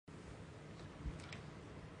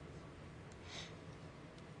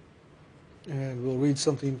And we'll read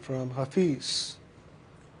something from Hafiz.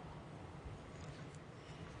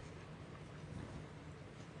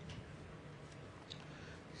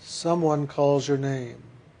 Someone calls your name.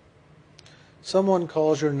 Someone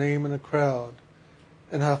calls your name in a crowd,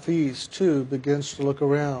 and Hafiz, too, begins to look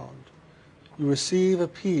around. You receive a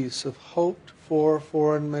piece of hoped-for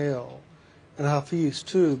foreign mail, and Hafiz,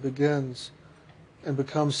 too, begins and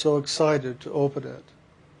becomes so excited to open it.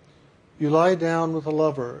 You lie down with a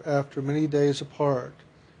lover after many days apart,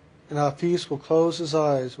 and Hafiz will close his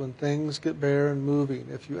eyes when things get bare and moving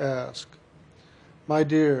if you ask. My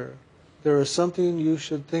dear, there is something you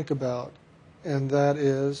should think about, and that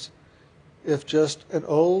is, if just an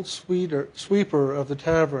old sweeper of the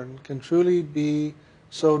tavern can truly be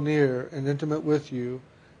so near and intimate with you,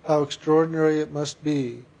 how extraordinary it must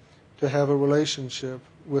be to have a relationship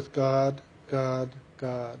with God, God,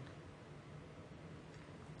 God.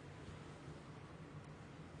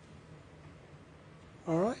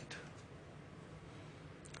 All right.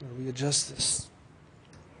 I'm going to readjust this.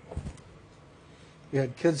 We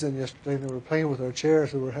had kids in yesterday and they were playing with our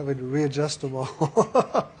chairs and we were having to readjust them all.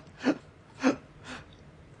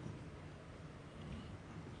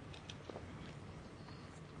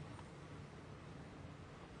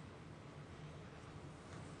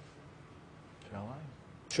 Shall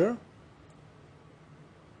I? Sure.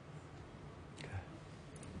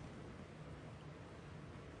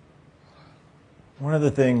 One of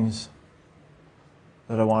the things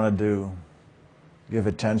that I want to give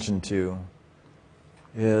attention to,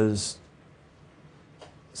 is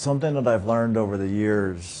something that I've learned over the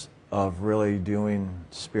years of really doing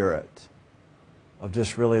spirit, of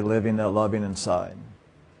just really living that loving inside.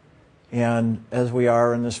 And as we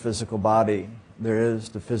are in this physical body, there is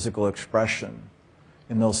the physical expression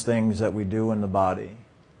in those things that we do in the body.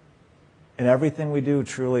 And everything we do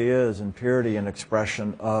truly is in purity an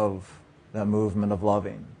expression of that movement of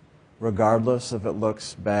loving, regardless if it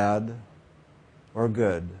looks bad or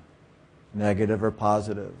good, negative or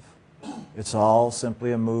positive. It's all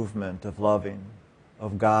simply a movement of loving,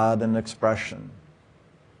 of God in expression,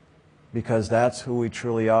 because that's who we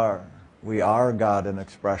truly are. We are God in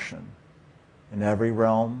expression, in every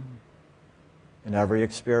realm, in every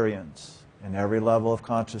experience, in every level of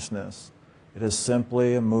consciousness. It is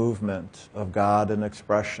simply a movement of God in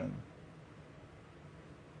expression.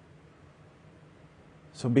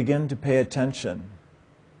 So begin to pay attention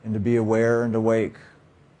and to be aware and awake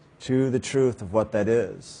to the truth of what that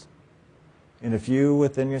is. And if you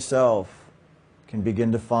within yourself can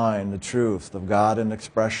begin to find the truth of God in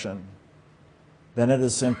expression, then it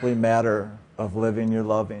is simply a matter of living your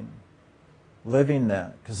loving. Living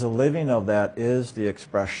that, because the living of that is the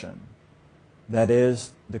expression. That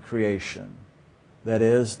is the creation. That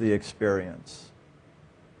is the experience.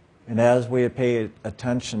 And as we pay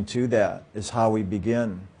attention to that is how we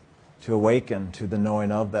begin to awaken to the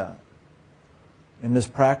knowing of that. And this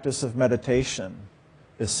practice of meditation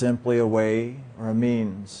is simply a way or a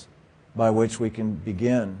means by which we can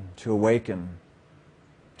begin to awaken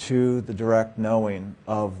to the direct knowing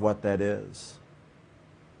of what that is.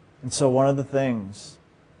 And so one of the things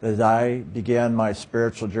that I began my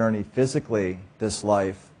spiritual journey physically this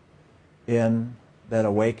life in that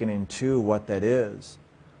awakening to what that is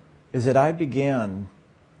that I began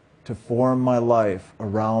to form my life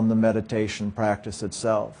around the meditation practice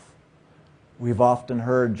itself. We've often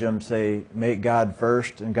heard Jim say, make God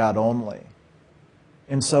first and God only.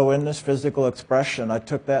 And so in this physical expression, I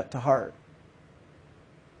took that to heart.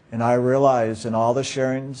 And I realized in all the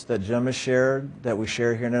sharings that Jim has shared, that we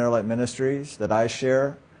share here in Inner Light Ministries, that I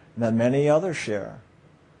share, and that many others share,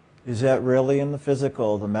 is that really in the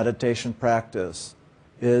physical, the meditation practice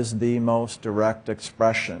is the most direct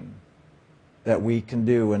expression that we can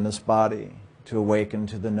do in this body to awaken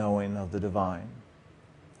to the knowing of the divine.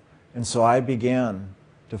 And so I began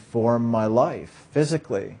to form my life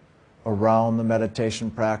physically around the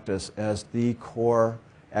meditation practice as the core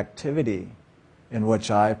activity in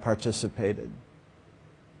which I participated.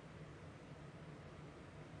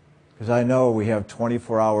 Because I know we have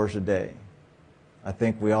 24 hours a day. I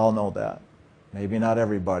think we all know that. Maybe not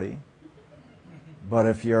everybody. But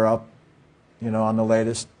if you're up, on the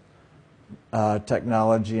latest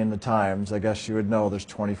technology and the times, I guess you would know there's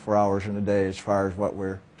 24 hours in a day as far as what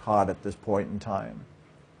we're taught at this point in time.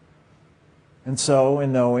 And so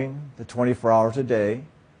in knowing the 24 hours a day,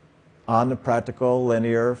 on the practical,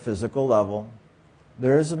 linear, physical level,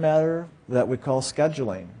 there is a matter that we call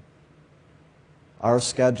scheduling. Our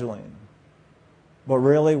scheduling. But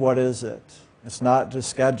really, what is it? It's not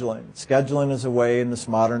just scheduling. Scheduling is a way in this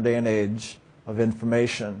modern day and age of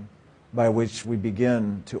information by which we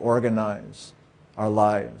begin to organize our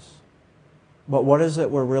lives. But what is it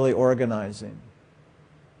we're really organizing?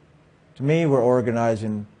 To me, we're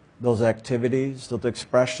organizing those activities, those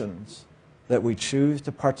expressions that we choose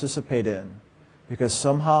to participate in, because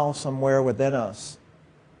somehow, somewhere within us,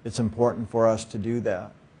 it's important for us to do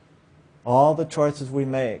that. All the choices we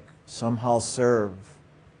make somehow serve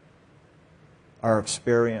our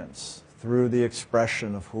experience through the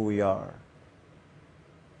expression of who we are.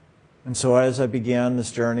 And so as I began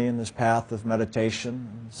this journey and this path of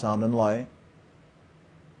meditation, sound and light,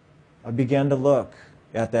 I began to look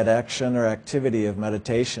at that action or activity of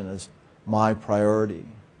meditation as my priority,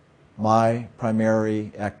 my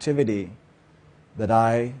primary activity that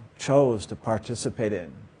I chose to participate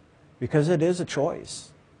in, because it is a choice.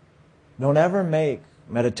 Don't ever make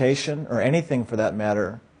meditation, or anything for that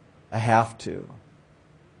matter, a have to.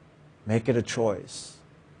 Make it a choice.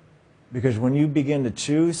 Because when you begin to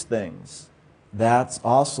choose things, that's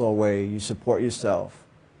also a way you support yourself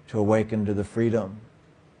to awaken to the freedom,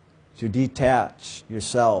 to detach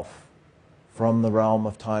yourself from the realm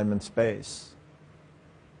of time and space.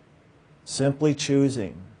 Simply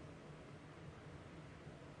choosing,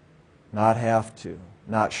 not have to,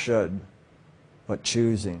 not should, but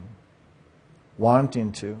choosing,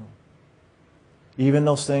 wanting to. Even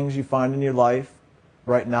those things you find in your life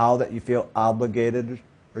right now that you feel obligated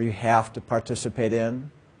or you have to participate in,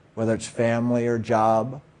 whether it's family or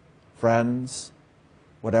job, friends,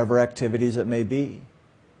 whatever activities it may be.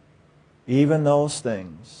 Even those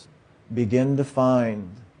things, begin to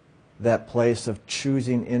find that place of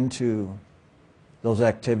choosing into those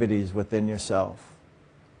activities within yourself.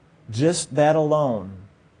 Just that alone,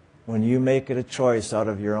 when you make it a choice out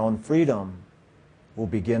of your own freedom, will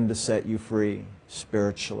begin to set you free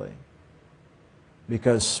spiritually.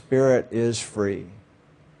 Because spirit is free.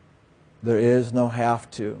 There is no have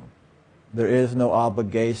to. There is no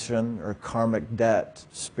obligation or karmic debt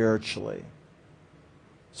spiritually.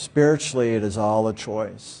 Spiritually, it is all a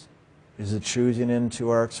choice. It is a choosing into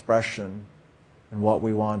our expression and what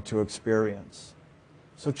we want to experience.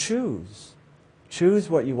 So choose. Choose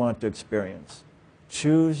what you want to experience.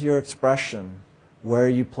 Choose your expression, where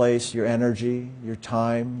you place your energy, your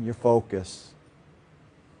time, your focus.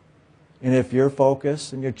 And if your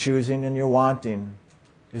focus and your choosing and your wanting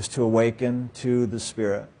is to awaken to the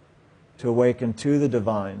Spirit, to awaken to the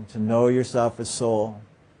divine, to know yourself as soul,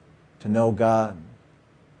 to know God,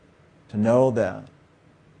 to know that,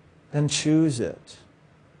 then choose it.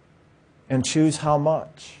 And choose how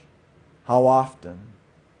much, how often,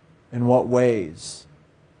 in what ways,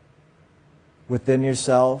 within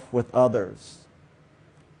yourself, with others.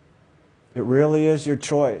 It really is your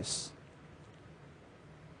choice.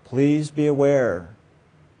 Please be aware,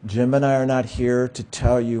 Jim and I are not here to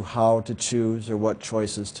tell you how to choose or what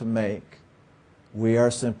choices to make. We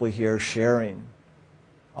are simply here sharing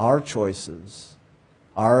our choices,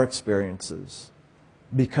 our experiences,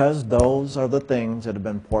 because those are the things that have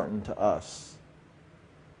been important to us.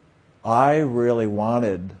 I really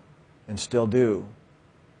wanted, and still do,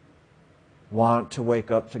 want to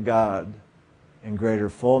wake up to God in greater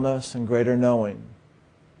fullness and greater knowing.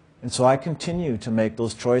 And so I continue to make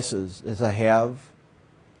those choices, as I have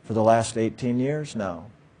for the last 18 years now.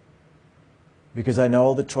 Because I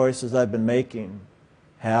know the choices I've been making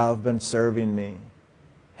have been serving me,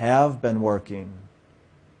 have been working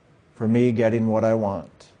for me getting what I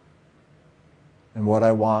want. And what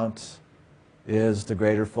I want is the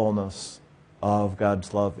greater fullness of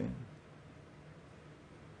God's loving.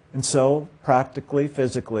 And so, practically,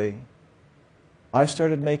 physically, I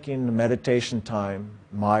started making the meditation time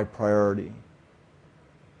my priority.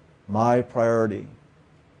 My priority.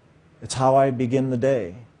 It's how I begin the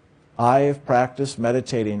day. I have practiced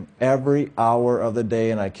meditating every hour of the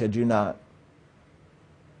day, and I kid you not.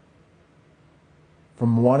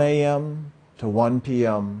 From 1 a.m. to 1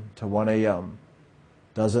 p.m. to 1 a.m.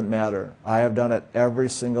 Doesn't matter. I have done it every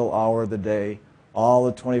single hour of the day, all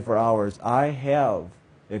the 24 hours. I have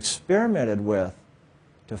experimented with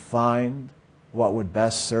to find what would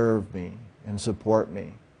best serve me and support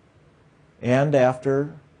me. And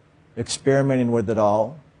after experimenting with it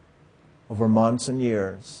all over months and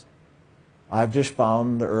years, I've just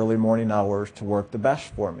found the early morning hours to work the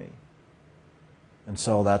best for me. And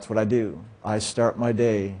so that's what I do. I start my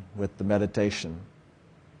day with the meditation.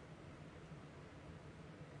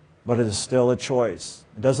 But it is still a choice.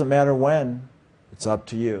 It doesn't matter when. It's up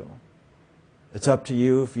to you. It's up to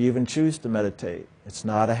you if you even choose to meditate. It's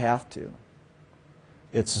not a have to.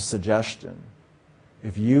 It's a suggestion.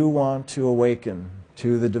 If you want to awaken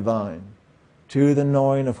to the divine, to the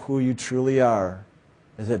knowing of who you truly are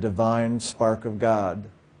as a divine spark of God,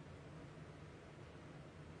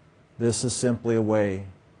 this is simply a way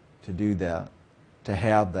to do that. to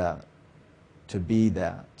have that, to be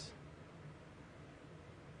that.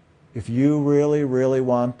 If you really, really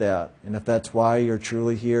want that, and if that's why you're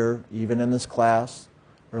truly here, even in this class,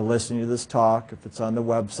 or listening to this talk, if it's on the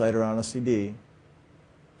website or on a CD,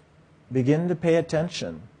 begin to pay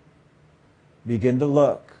attention. Begin to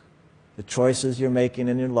look the choices you're making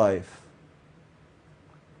in your life.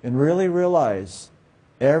 And really realize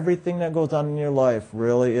everything that goes on in your life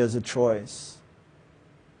really is a choice.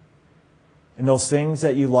 And those things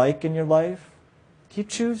that you like in your life, keep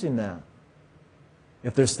choosing that.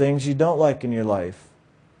 If there's things you don't like in your life,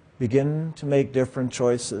 begin to make different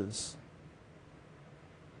choices.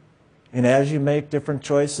 And as you make different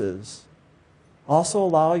choices, also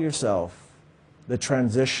allow yourself the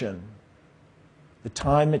transition, the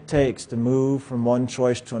time it takes to move from one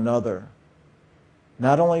choice to another,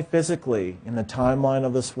 not only physically in the timeline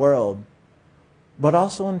of this world, but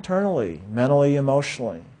also internally, mentally,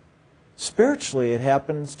 emotionally. Spiritually, it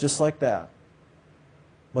happens just like that.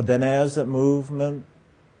 But then as that movement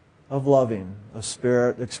of loving, of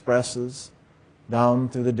spirit expresses down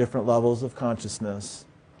through the different levels of consciousness,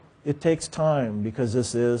 it takes time because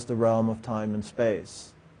this is the realm of time and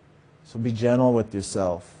space. So be gentle with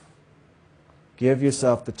yourself. Give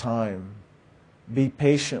yourself the time. Be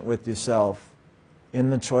patient with yourself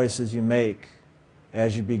in the choices you make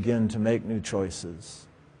as you begin to make new choices.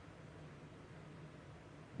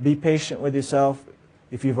 Be patient with yourself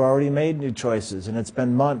if you've already made new choices and it's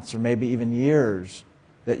been months or maybe even years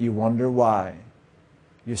that you wonder why.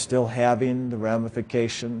 You're still having the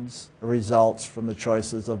ramifications or results from the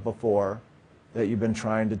choices of before that you've been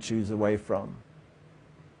trying to choose away from.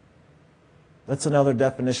 That's another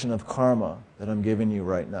definition of karma that I'm giving you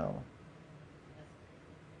right now.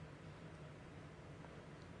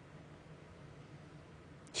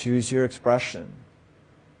 Choose your expression.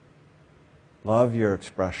 Love your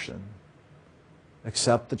expression.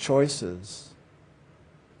 Accept the choices.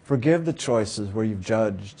 Forgive the choices where you've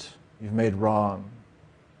judged, you've made wrong,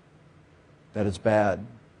 that it's bad.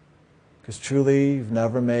 Because truly, you've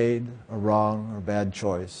never made a wrong or bad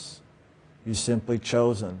choice. You've simply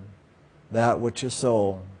chosen that which your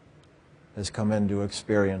soul has come into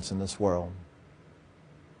experience in this world.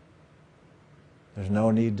 There's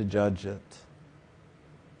no need to judge it.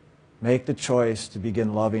 Make the choice to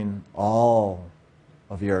begin loving all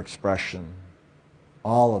of your expression,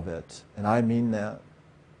 all of it, and I mean that.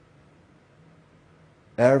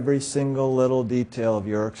 Every single little detail of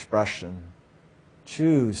your expression,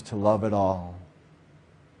 choose to love it all.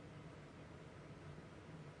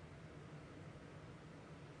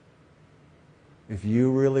 If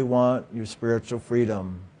you really want your spiritual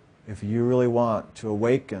freedom, if you really want to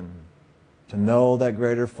awaken, to know that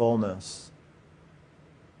greater fullness,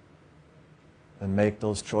 then make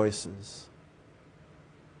those choices.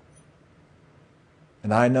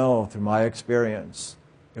 And I know through my experience,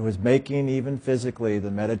 it was making even physically the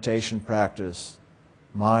meditation practice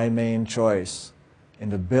my main choice, and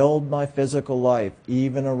to build my physical life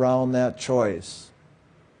even around that choice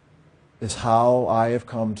is how I have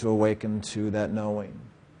come to awaken to that knowing.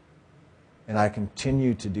 And I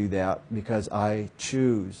continue to do that because I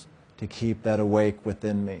choose to keep that awake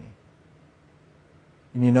within me.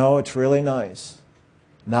 And you know, it's really nice.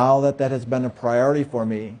 Now that that has been a priority for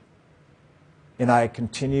me, and I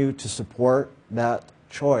continue to support that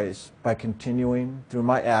choice by continuing through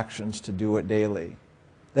my actions to do it daily,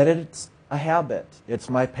 that it's a habit. It's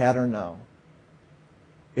my pattern now.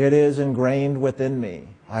 It is ingrained within me.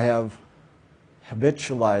 I have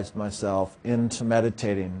habitualized myself into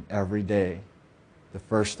meditating every day, the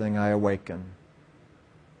first thing I awaken.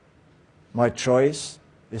 My choice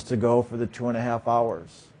is to go for the 2.5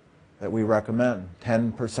 hours that we recommend,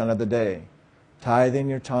 10% of the day, tithing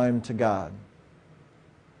your time to God.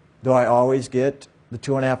 Do I always get the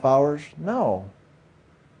 2.5 hours? No.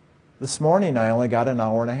 This morning I only got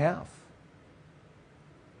 1.5 hours.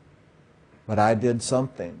 But I did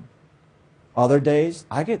something. Other days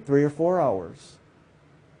I get 3 or 4 hours.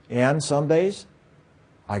 And some days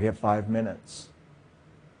I get 5 minutes.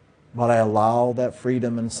 But I allow that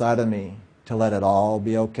freedom inside of me to let it all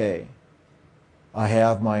be okay. I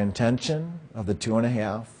have my intention of the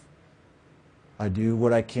 2.5. I do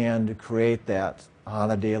what I can to create that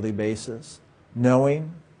on a daily basis,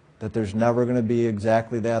 knowing that there's never going to be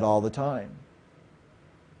exactly that all the time.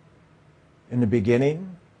 In the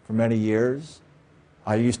beginning, for many years,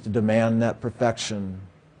 I used to demand that perfection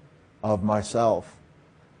of myself.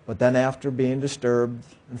 But then after being disturbed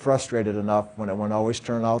and frustrated enough when it wouldn't always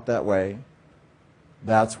turn out that way,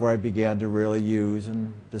 that's where I began to really use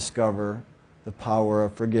and discover the power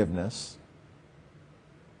of forgiveness.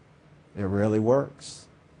 It really works.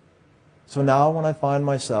 So now when I find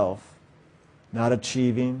myself not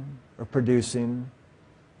achieving or producing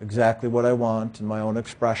exactly what I want in my own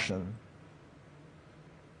expression,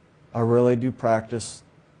 I really do practice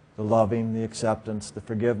the loving, the acceptance, the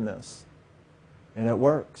forgiveness. And it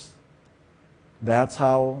works. That's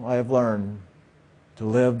how I have learned to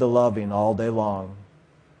live the loving all day long,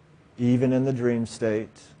 even in the dream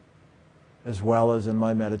state, as well as in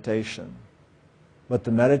my meditation. But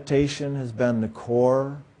the meditation has been the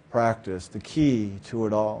core practice, the key to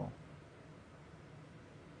it all.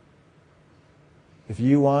 If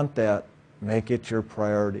you want that, make it your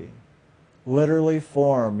priority. Literally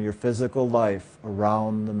form your physical life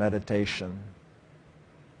around the meditation.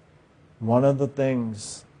 One of the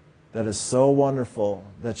things that is so wonderful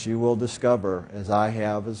that you will discover, as I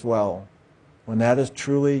have as well, when that is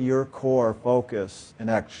truly your core focus and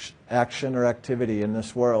action or activity in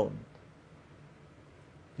this world,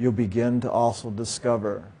 you'll begin to also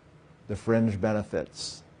discover the fringe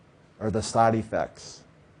benefits or the side effects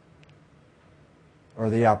or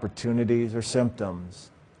the opportunities or symptoms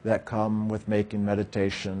that come with making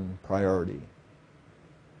meditation priority.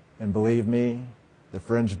 And believe me, the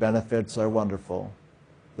fringe benefits are wonderful.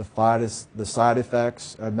 The side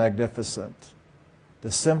effects are magnificent.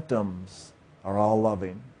 The symptoms are all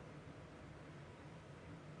loving.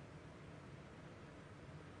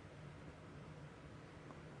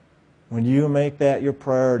 When you make that your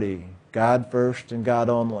priority, God first and God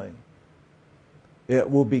only,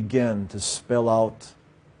 it will begin to spill out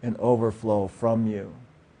and overflow from you.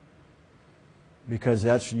 Because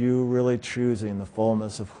that's you really choosing the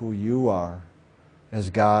fullness of who you are as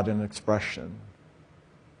God in expression.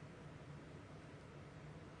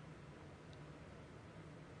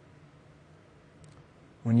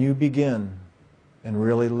 When you begin and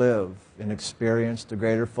really live and experience the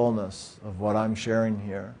greater fullness of what I'm sharing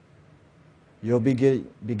here, you'll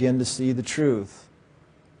begin to see the truth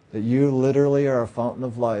that you literally are a fountain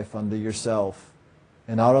of life unto yourself.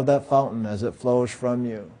 And out of that fountain, as it flows from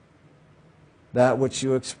you, that which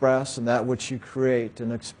you express and that which you create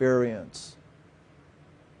and experience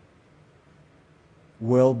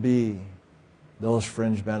will be those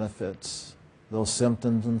fringe benefits, those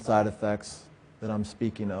symptoms and side effects that I'm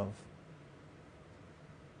speaking of.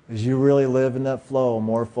 As you really live in that flow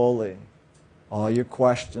more fully, all your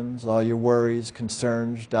questions, all your worries,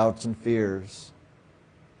 concerns, doubts, and fears,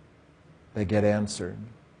 they get answered.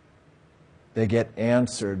 They get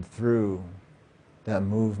answered through that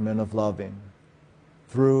movement of loving,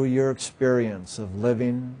 through your experience of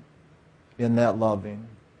living in that loving.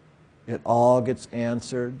 It all gets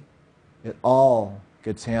answered. It all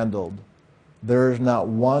gets handled. There is not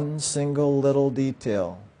one single little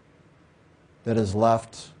detail that is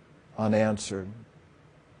left unanswered,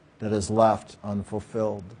 that is left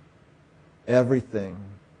unfulfilled. Everything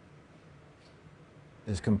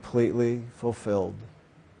is completely fulfilled.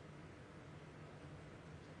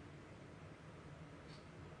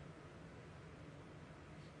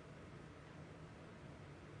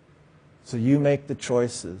 So you make the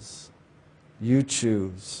choices. You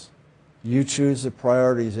choose. You choose the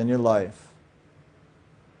priorities in your life.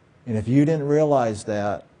 And if you didn't realize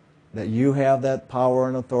that you have that power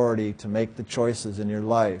and authority to make the choices in your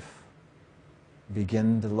life,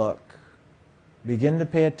 begin to look. Begin to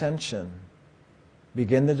pay attention.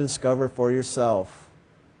 Begin to discover for yourself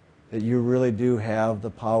that you really do have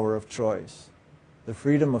the power of choice, the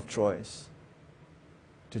freedom of choice,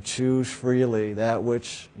 to choose freely that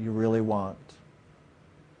which you really want.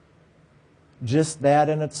 Just that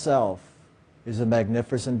in itself is a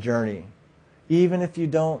magnificent journey. Even if you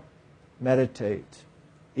don't meditate,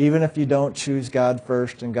 even if you don't choose God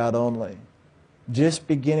first and God only, just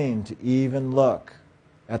beginning to even look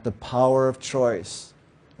at the power of choice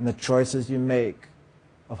and the choices you make,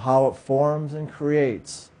 of how it forms and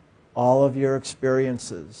creates all of your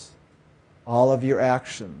experiences, all of your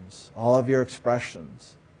actions, all of your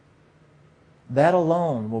expressions. That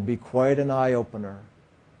alone will be quite an eye-opener.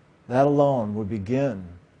 That alone will begin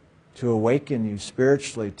to awaken you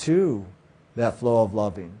spiritually to that flow of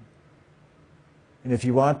loving. And if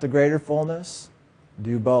you want the greater fullness,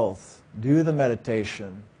 do both. Do the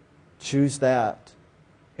meditation. Choose that.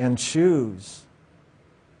 And choose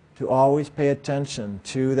to always pay attention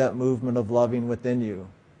to that movement of loving within you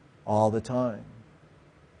all the time,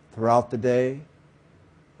 throughout the day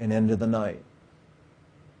and into the night.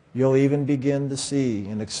 You'll even begin to see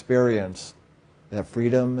and experience that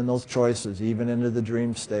freedom and those choices even into the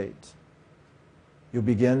dream state. You'll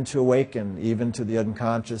begin to awaken even to the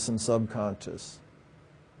unconscious and subconscious.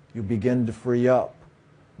 You begin to free up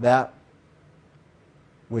that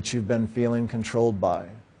which you've been feeling controlled by,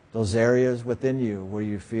 those areas within you where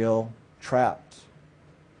you feel trapped,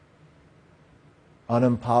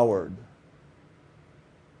 unempowered,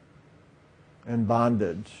 in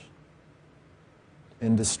bondage,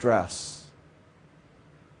 in distress.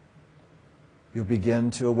 You'll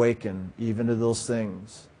begin to awaken even to those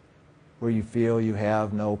things where you feel you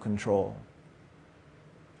have no control.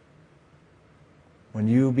 When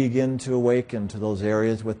you begin to awaken to those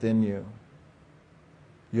areas within you,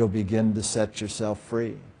 you'll begin to set yourself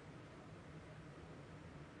free.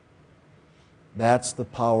 That's the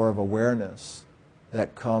power of awareness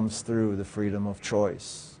that comes through the freedom of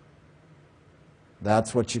choice.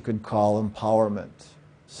 That's what you could call empowerment,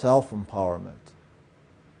 self-empowerment,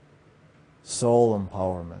 soul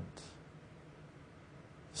empowerment,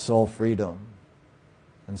 soul freedom,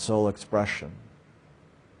 and soul expression.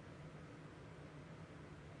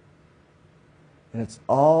 And it's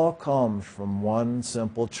all comes from one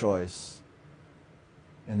simple choice,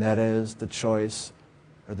 and that is the choice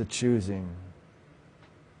or the choosing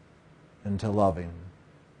into loving.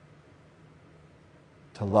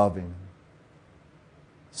 To loving.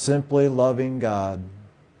 Simply loving God.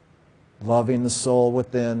 Loving the soul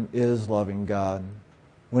within is loving God.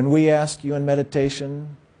 When we ask you in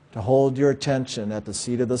meditation to hold your attention at the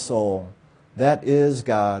seat of the soul, that is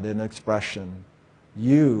God in expression.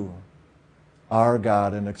 You are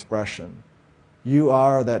God in expression. You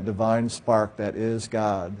are that divine spark that is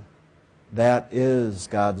God. That is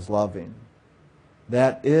God's loving.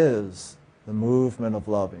 That is the movement of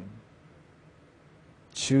loving.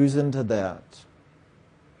 Choose into that.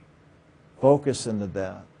 Focus into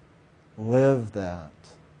that. Live that.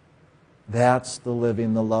 That's the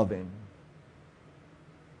living the loving.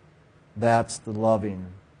 That's the loving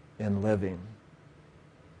in living.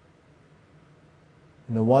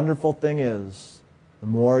 And the wonderful thing is, the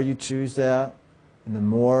more you choose that, and the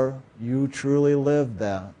more you truly live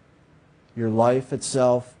that, your life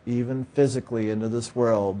itself, even physically into this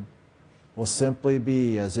world, will simply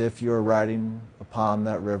be as if you are riding upon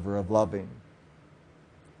that river of loving.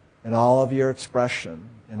 And all of your expression,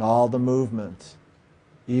 and all the movement,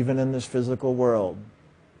 even in this physical world,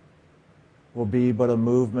 will be but a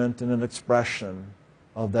movement and an expression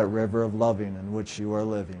of that river of loving in which you are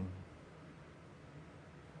living.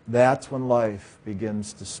 That's when life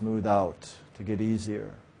begins to smooth out, to get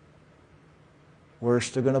easier. We're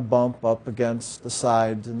still going to bump up against the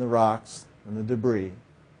sides and the rocks and the debris,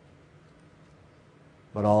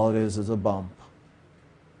 but all it is a bump.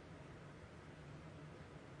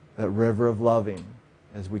 That river of loving,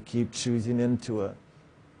 as we keep choosing into it,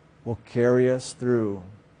 will carry us through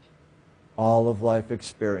all of life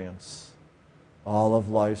experience, all of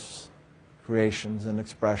life's creations and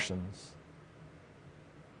expressions.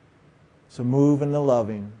 So move into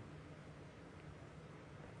loving.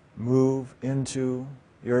 Move into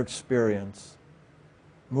your experience.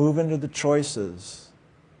 Move into the choices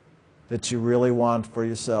that you really want for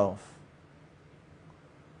yourself.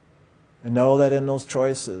 And know that in those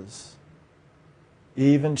choices,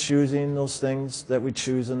 even choosing those things that we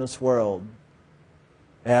choose in this world,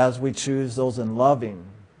 as we choose those in loving,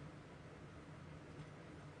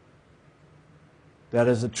 that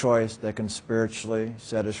is a choice that can spiritually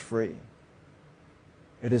set us free.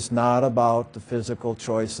 It is not about the physical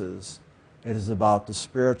choices. It is about the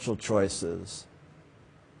spiritual choices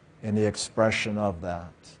and the expression of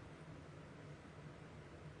that.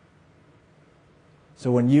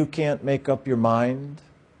 So when you can't make up your mind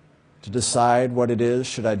to decide what it is,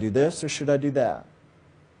 should I do this or should I do that?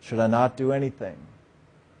 Should I not do anything?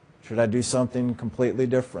 Should I do something completely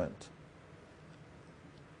different?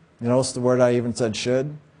 You notice the word I even said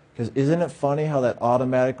should? Because isn't it funny how that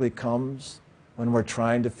automatically comes when we're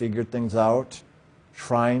trying to figure things out,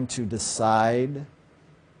 trying to decide?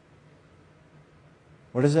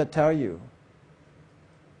 What does that tell you?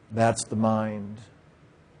 That's the mind,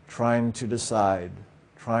 trying to decide,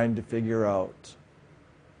 trying to figure out,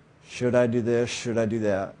 should I do this, should I do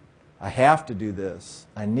that? I have to do this,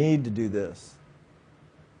 I need to do this.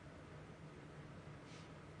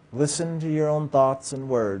 Listen to your own thoughts and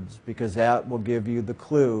words, because that will give you the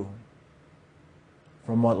clue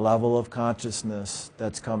from what level of consciousness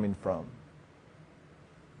that's coming from.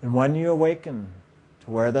 And when you awaken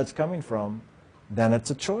to where that's coming from, then it's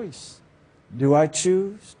a choice. Do I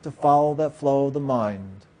choose to follow that flow of the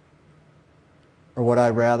mind? Or would I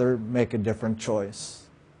rather make a different choice?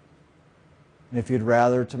 And if you'd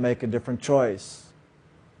rather to make a different choice,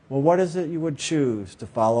 well, what is it you would choose to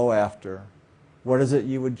follow after? What is it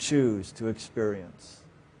you would choose to experience?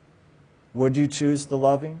 Would you choose the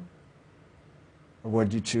loving? Or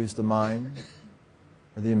would you choose the mind?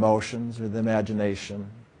 Or the emotions? Or the imagination?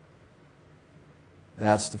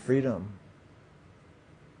 That's the freedom.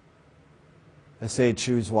 I say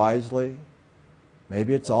choose wisely.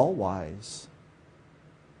 Maybe it's all wise.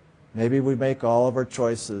 Maybe we make all of our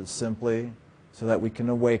choices simply so that we can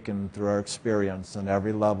awaken through our experience on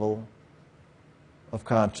every level of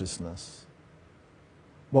consciousness.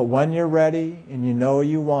 But when you're ready and you know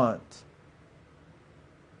you want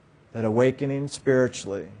that awakening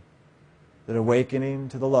spiritually, that awakening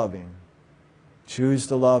to the loving, choose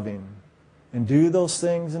the loving, and do those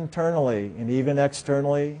things internally and even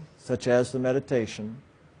externally, such as the meditation,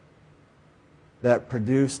 that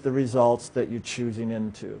produce the results that you're choosing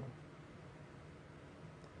into.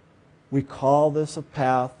 We call this a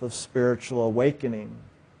path of spiritual awakening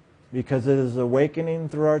because it is awakening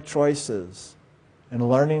through our choices and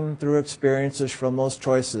learning through experiences from those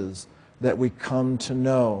choices that we come to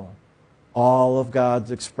know all of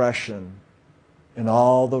God's expression in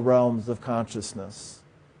all the realms of consciousness.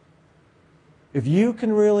 If you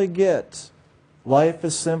can really get life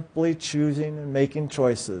is simply choosing and making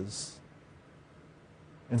choices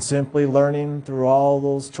and simply learning through all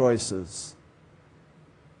those choices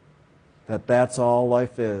that that's all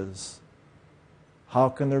life is, how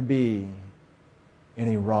can there be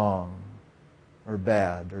any wrong or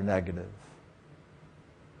bad or negative?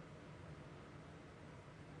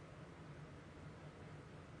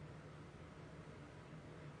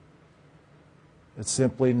 It's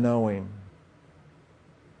simply knowing,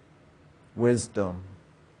 wisdom,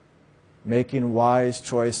 making wise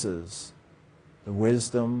choices. The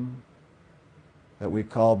wisdom that we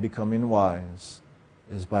call becoming wise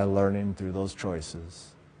is by learning through those choices.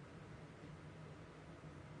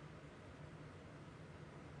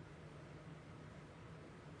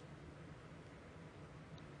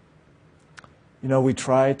 You know, we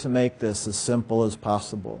try to make this as simple as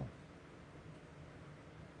possible,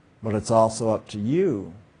 but it's also up to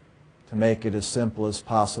you to make it as simple as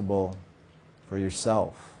possible for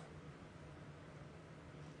yourself.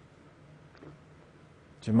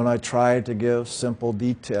 Jim and I tried to give simple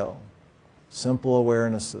detail, simple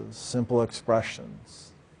awarenesses, simple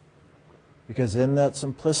expressions, because in that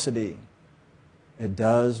simplicity, it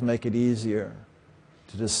does make it easier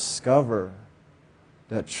to discover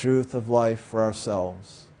that truth of life for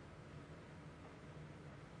ourselves.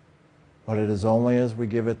 But it is only as we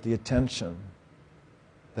give it the attention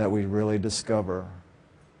that we really discover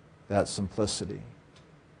that simplicity.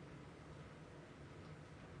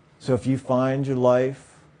 So if you find your life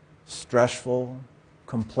stressful,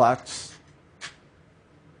 complex,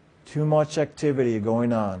 too much activity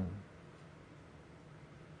going on,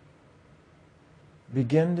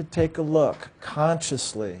 begin to take a look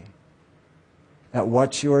consciously at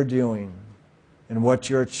what you are doing and what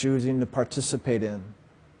you are choosing to participate in,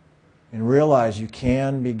 and realize you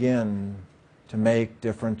can begin to make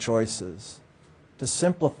different choices, to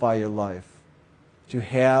simplify your life, to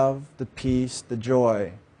have the peace, the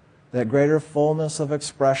joy, that greater fullness of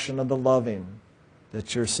expression of the loving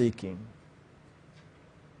that you're seeking.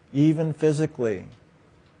 Even physically,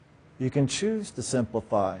 you can choose to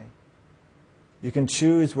simplify. You can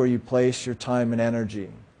choose where you place your time and energy.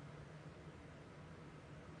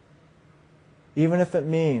 Even if it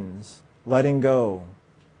means letting go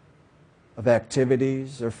of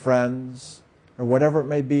activities or friends or whatever it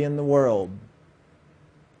may be in the world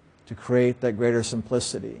to create that greater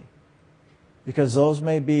simplicity. Because those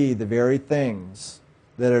may be the very things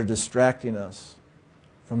that are distracting us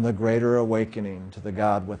from the greater awakening to the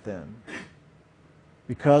God within.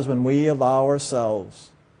 Because when we allow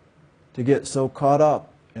ourselves to get so caught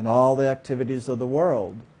up in all the activities of the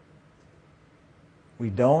world, we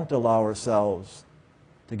don't allow ourselves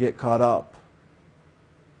to get caught up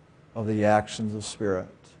of the actions of Spirit.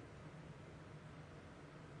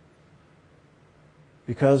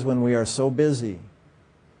 Because when we are so busy,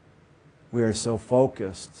 we are so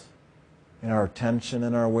focused in our attention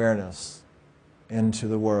and our awareness into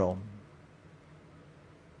the world.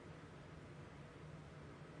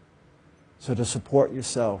 So to support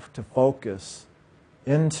yourself, to focus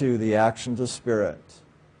into the actions of Spirit,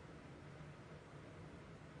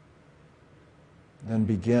 then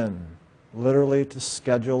begin literally to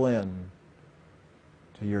schedule in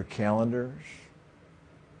to your calendars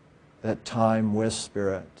that time with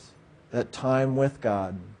Spirit, that time with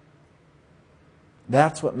God.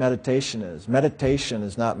 That's what meditation is. Meditation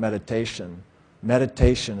is not meditation.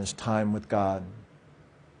 Meditation is time with God.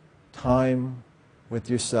 Time with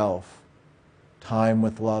yourself. Time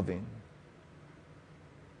with loving.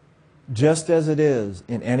 Just as it is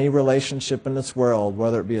in any relationship in this world,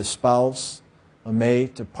 whether it be a spouse, a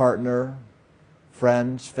mate, a partner,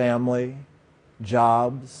 friends, family,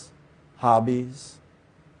 jobs, hobbies,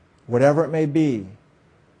 whatever it may be,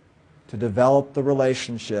 to develop the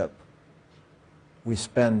relationship we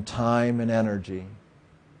spend time and energy.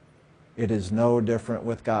 It is no different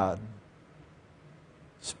with God.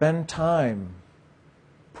 Spend time.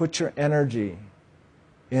 Put your energy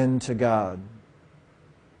into God,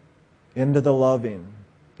 into the loving,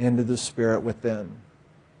 into the Spirit within.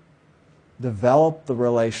 Develop the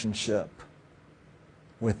relationship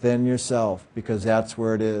within yourself, because that's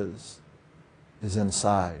where it is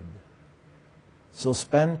inside. So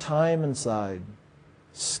spend time inside.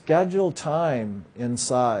 Schedule time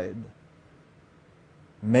inside.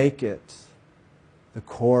 Make it the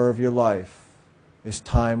core of your life is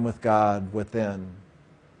time with God within,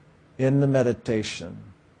 in the meditation,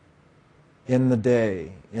 in the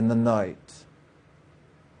day, in the night,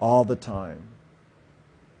 all the time.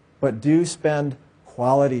 But do spend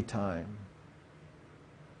quality time.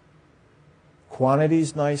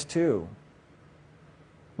 Quantity's nice too.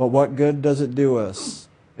 But what good does it do us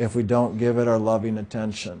if we don't give it our loving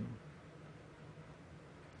attention?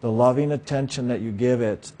 The loving attention that you give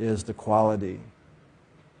it is the quality.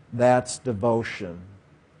 That's devotion.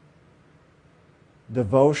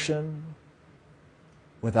 Devotion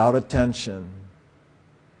without attention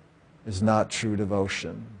is not true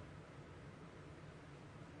devotion.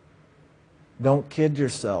 Don't kid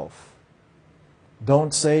yourself.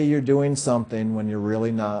 Don't say you're doing something when you're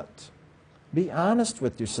really not. Be honest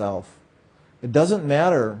with yourself. It doesn't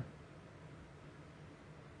matter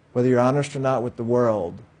whether you're honest or not with the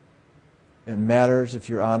world. It matters if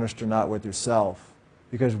you're honest or not with yourself.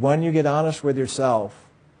 Because when you get honest with yourself,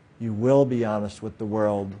 you will be honest with the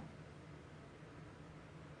world.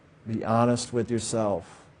 Be honest with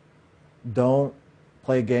yourself. Don't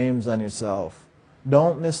play games on yourself.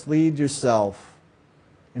 Don't mislead yourself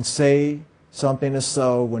and say something is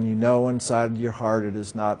so when you know inside your heart it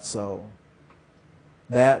is not so.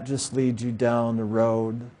 That just leads you down the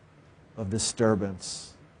road of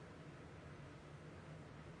disturbance.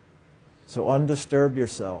 So undisturb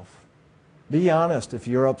yourself. Be honest if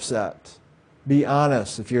you're upset. Be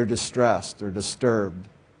honest if you're distressed or disturbed.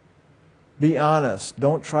 Be honest.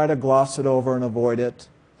 Don't try to gloss it over and avoid it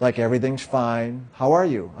like everything's fine. How are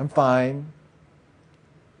you? I'm fine.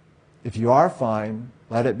 If you are fine,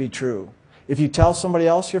 let it be true. If you tell somebody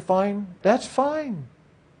else you're fine, that's fine.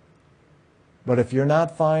 But if you're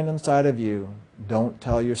not fine inside of you, don't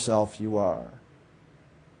tell yourself you are.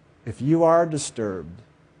 If you are disturbed,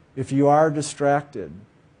 if you are distracted,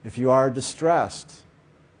 if you are distressed,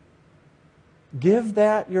 give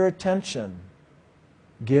that your attention.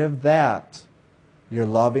 Give that your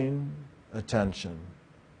loving attention,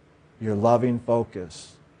 your loving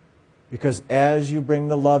focus. Because as you bring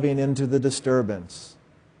the loving into the disturbance,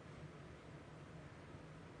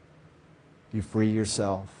 you free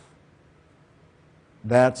yourself.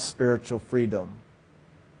 That's spiritual freedom.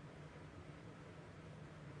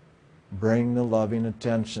 Bring the loving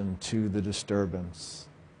attention to the disturbance.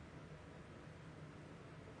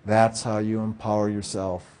 That's how you empower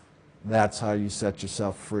yourself. That's how you set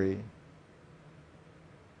yourself free.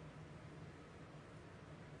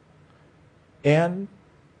 And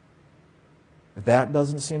if that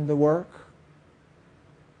doesn't seem to work,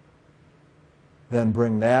 then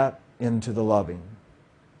bring that into the loving.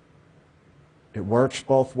 It works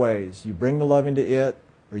both ways. You bring the loving to it,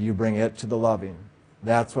 or you bring it to the loving.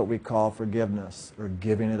 That's what we call forgiveness, or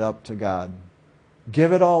giving it up to God.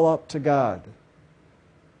 Give it all up to God.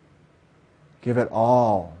 Give it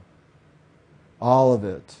all of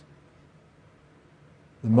it.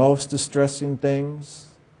 The most distressing things,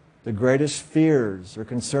 the greatest fears or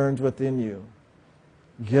concerns within you,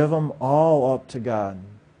 give them all up to God,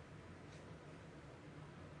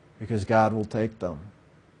 because God will take them.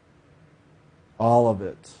 All of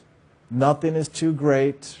it. Nothing is too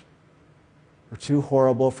great or too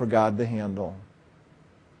horrible for God to handle.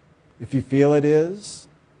 If you feel it is,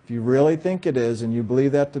 if you really think it is, and you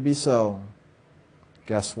believe that to be so,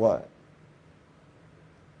 guess what?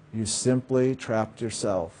 You simply trapped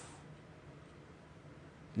yourself.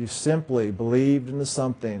 You simply believed into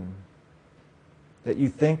something that you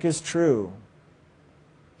think is true,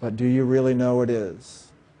 but do you really know it is?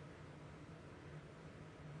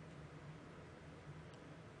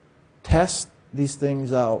 Test these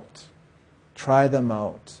things out. Try them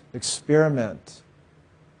out. Experiment.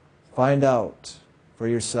 Find out for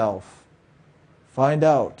yourself. Find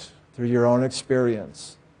out through your own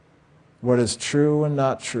experience what is true and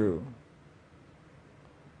not true.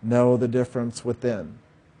 Know the difference within.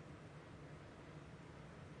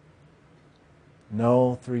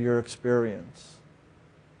 Know through your experience.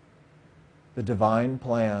 The divine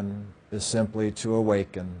plan is simply to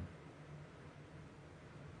awaken.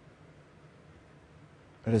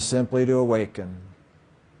 It is simply to awaken.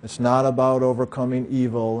 It's not about overcoming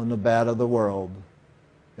evil and the bad of the world.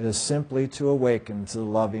 It is simply to awaken to the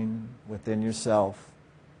loving within yourself.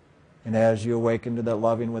 And as you awaken to that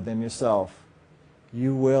loving within yourself,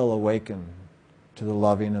 you will awaken to the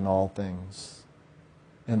loving in all things,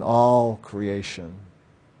 in all creation,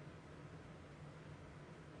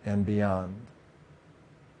 and beyond.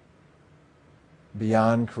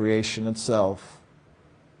 Beyond creation itself,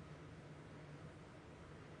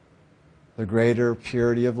 the greater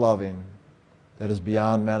purity of loving that is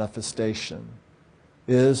beyond manifestation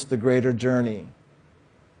is the greater journey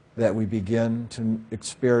that we begin to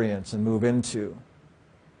experience and move into.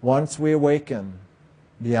 Once we awaken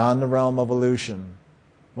beyond the realm of illusion,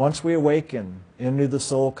 once we awaken into the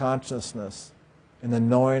soul consciousness and the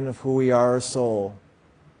knowing of who we are as soul,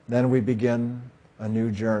 then we begin a new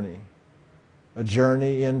journey, a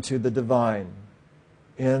journey into the divine,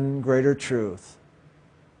 in greater truth,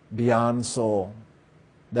 beyond soul.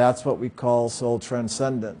 That's what we call soul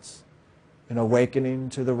transcendence, an awakening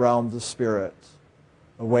to the realms of spirit,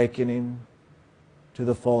 awakening to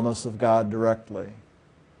the fullness of God directly.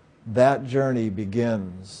 That journey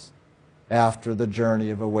begins after the journey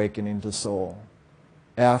of awakening to soul,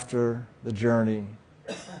 after the journey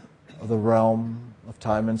of the realm of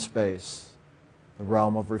time and space, the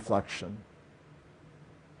realm of reflection.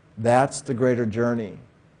 That's the greater journey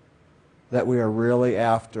that we are really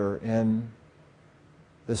after in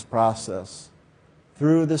this process.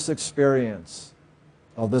 Through this experience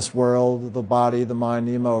of this world, the body, the mind,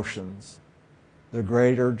 the emotions, the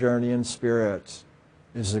greater journey in spirit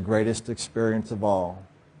is the greatest experience of all.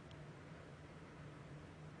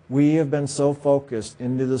 We have been so focused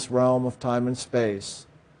into this realm of time and space,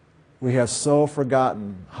 we have so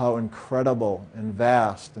forgotten how incredible and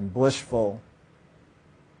vast and blissful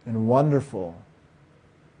and wonderful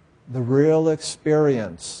the real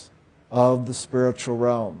experience of the spiritual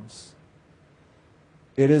realms.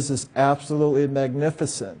 It is this absolutely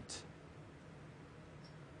magnificent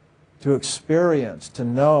to experience, to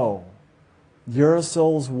know your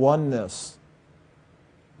soul's oneness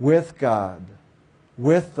with God,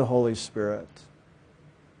 with the Holy Spirit.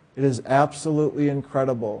 It is absolutely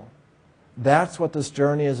incredible. That's what this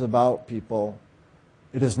journey is about, people.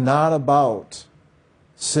 It is not about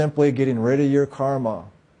simply getting rid of your karma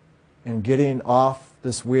and getting off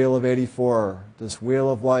this wheel of 84, this wheel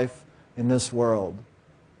of life in this world.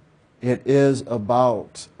 It is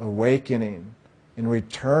about awakening and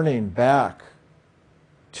returning back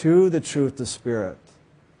to the truth of Spirit.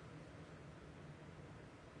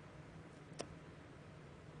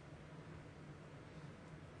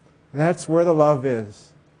 That's where the love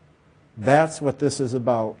is. That's what this is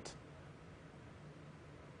about.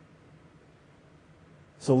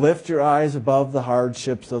 So lift your eyes above the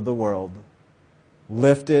hardships of the world.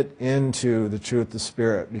 Lift it into the truth of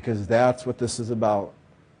Spirit, because that's what this is about.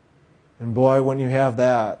 And boy, when you have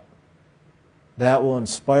that, that will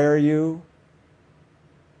inspire you.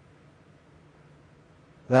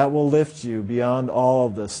 That will lift you beyond all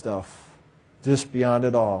of this stuff, just beyond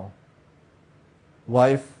it all.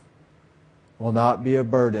 Life will not be a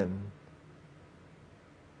burden.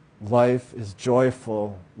 Life is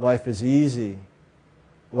joyful. Life is easy.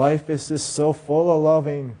 Life is just so full of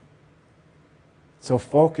loving. So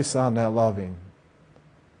focus on that loving.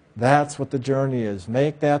 That's what the journey is.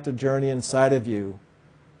 Make that the journey inside of you.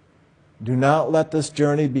 Do not let this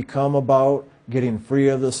journey become about getting free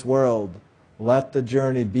of this world. Let the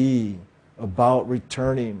journey be about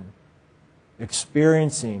returning,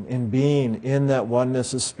 experiencing, and being in that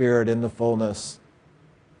oneness of spirit, in the fullness.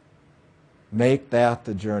 Make that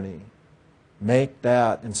the journey. Make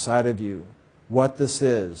that inside of you what this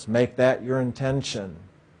is. Make that your intention,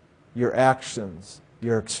 your actions,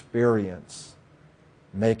 your experience.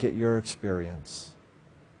 Make it your experience.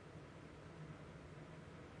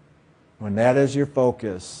 When that is your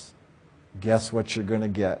focus, guess what you're going to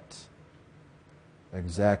get?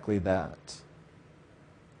 Exactly that.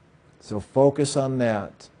 So focus on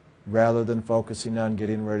that rather than focusing on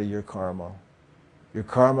getting rid of your karma. Your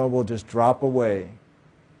karma will just drop away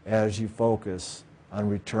as you focus on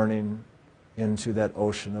returning into that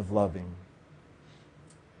ocean of loving.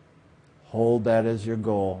 Hold that as your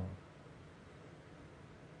goal.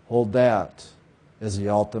 Hold that as the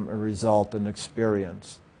ultimate result and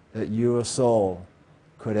experience that you, a soul,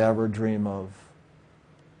 could ever dream of,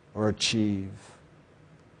 or achieve,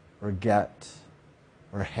 or get,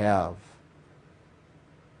 or have.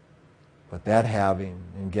 But that having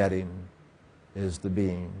and getting is the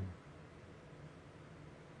being.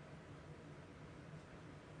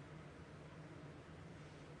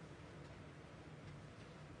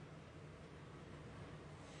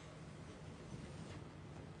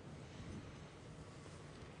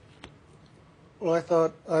 Well, I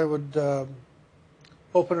thought I would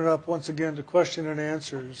open it up once again to question and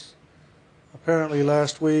answers. Apparently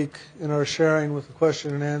last week in our sharing with the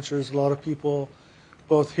question and answers, a lot of people,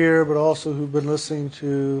 both here but also who've been listening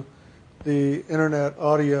to the internet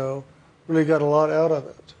audio, really got a lot out of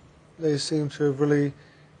it. They seem to have really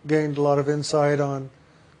gained a lot of insight on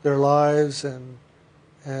their lives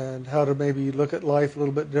and how to maybe look at life a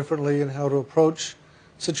little bit differently and how to approach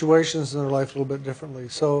situations in their life a little bit differently.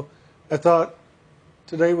 So I thought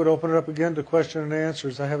today would open it up again to question and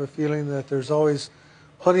answers. I have a feeling that there's always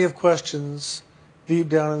plenty of questions deep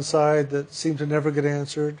down inside that seem to never get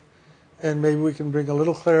answered, and maybe we can bring a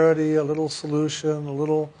little clarity, a little solution, a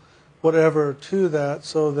little whatever to that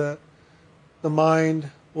so that the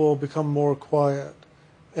mind will become more quiet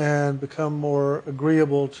and become more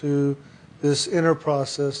agreeable to this inner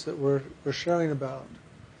process that we're sharing about.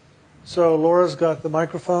 So Laura's got the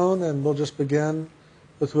microphone, and we'll just begin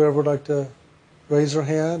with whoever would like to raise their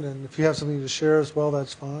hand, and if you have something to share as well,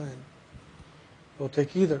 that's fine. We'll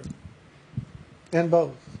take either, and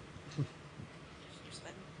both.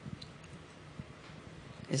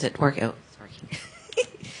 Is it working? Oh, it's working.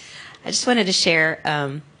 I just wanted to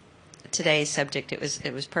share today's subject. It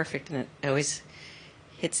was perfect, and it always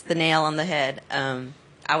hits the nail on the head.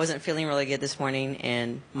 I wasn't feeling really good this morning,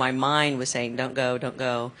 and my mind was saying, "Don't go, don't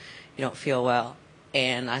go. You don't feel well."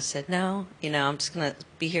 And I said, "No, I'm just going to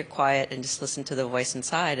be here quiet and just listen to the voice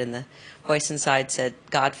inside." And the voice inside said,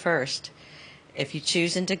 "God first. If you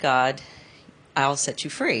choose into God, I'll set you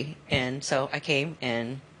free." And so I came,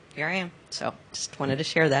 and here I am. So just wanted to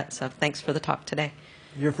share that. So thanks for the talk today.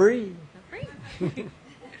 You're free. I'm free.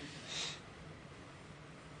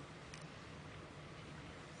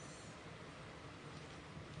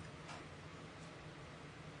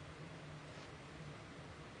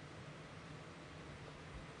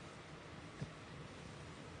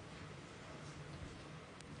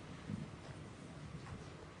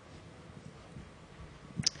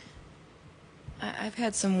 I've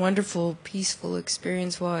had some wonderful, peaceful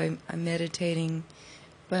experience while I'm meditating,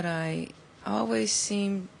 but I always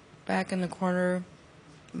seem back in the corner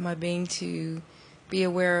of my being to be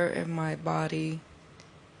aware of my body.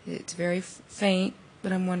 It's very faint,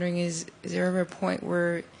 but I'm wondering, is there ever a point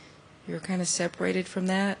where you're kind of separated from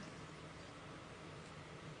that?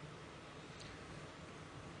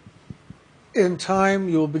 In time,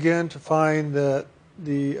 you'll begin to find that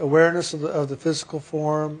the awareness of the physical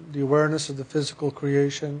form, the awareness of the physical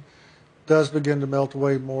creation, does begin to melt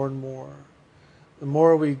away more and more. The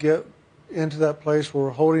more we get into that place where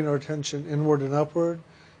we're holding our attention inward and upward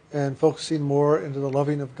and focusing more into the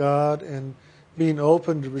loving of God and being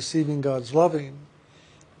open to receiving God's loving,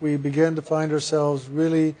 we begin to find ourselves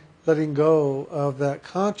really letting go of that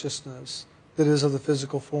consciousness that is of the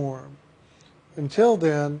physical form. Until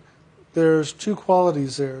then, there's two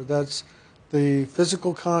qualities there. That's the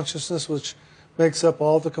physical consciousness, which makes up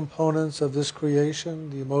all the components of this creation,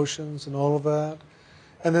 the emotions and all of that.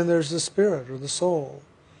 And then there's the spirit or the soul.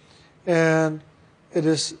 And it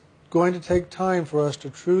is going to take time for us to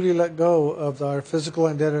truly let go of our physical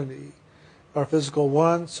identity, our physical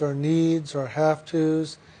wants, our needs, our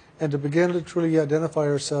have-tos, and to begin to truly identify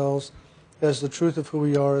ourselves as the truth of who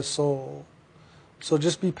we are as soul. So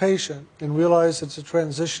just be patient and realize it's a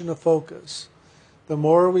transition of focus. The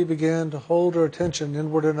more we begin to hold our attention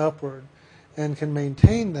inward and upward and can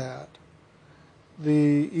maintain that,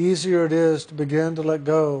 the easier it is to begin to let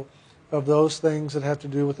go of those things that have to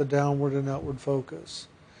do with the downward and outward focus.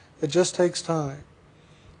 It just takes time.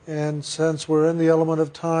 And since we're in the element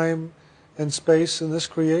of time and space in this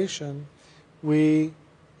creation, we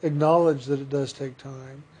acknowledge that it does take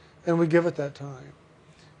time, and we give it that time.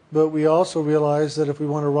 But we also realize that if we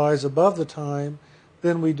want to rise above the time,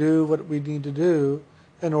 then we do what we need to do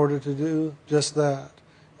in order to do just that.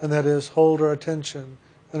 And that is hold our attention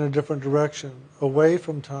in a different direction, away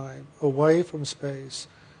from time, away from space,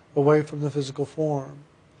 away from the physical form.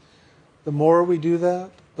 The more we do that,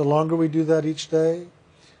 the longer we do that each day,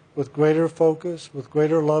 with greater focus, with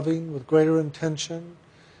greater loving, with greater intention,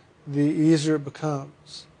 the easier it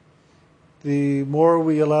becomes. The more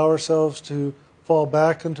we allow ourselves to fall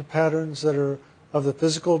back into patterns that are of the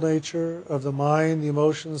physical nature, of the mind, the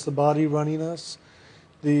emotions, the body running us,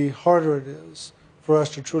 the harder it is for us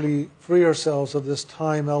to truly free ourselves of this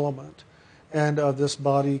time element and of this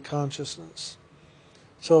body consciousness.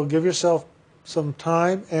 So give yourself some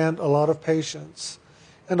time and a lot of patience.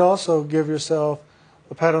 And also give yourself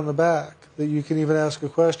a pat on the back, that you can even ask a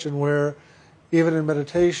question where, even in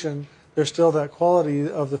meditation, there's still that quality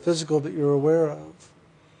of the physical that you're aware of.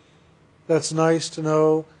 That's nice to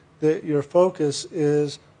know that your focus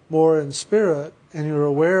is more in spirit and you're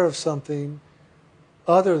aware of something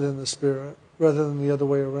other than the Spirit rather than the other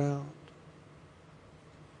way around.